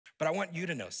But I want you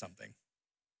to know something,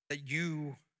 that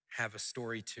you have a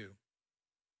story too.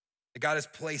 That God has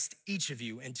placed each of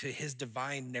you into his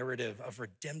divine narrative of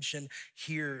redemption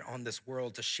here on this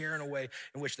world to share in a way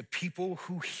in which the people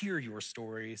who hear your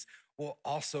stories will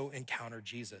also encounter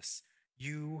Jesus.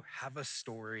 You have a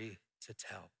story to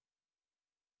tell.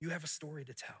 You have a story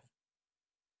to tell.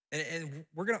 And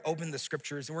we're going to open the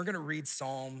scriptures and we're going to read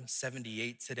Psalm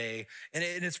 78 today. And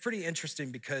it's pretty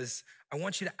interesting because I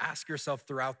want you to ask yourself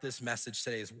throughout this message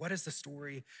today is what is the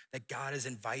story that God is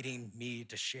inviting me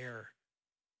to share?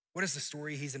 What is the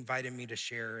story he's invited me to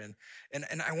share? And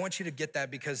I want you to get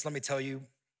that because let me tell you,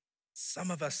 some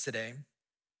of us today,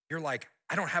 you're like,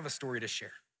 I don't have a story to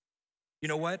share. You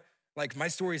know what? Like my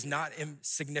story is not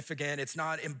insignificant. It's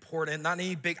not important, not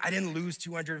any big, I didn't lose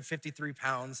 253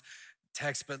 pounds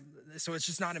text, but so it's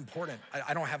just not important.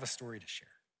 I don't have a story to share.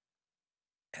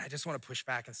 And I just want to push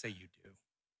back and say you do.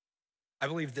 I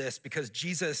believe this because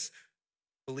Jesus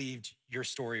believed your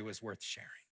story was worth sharing.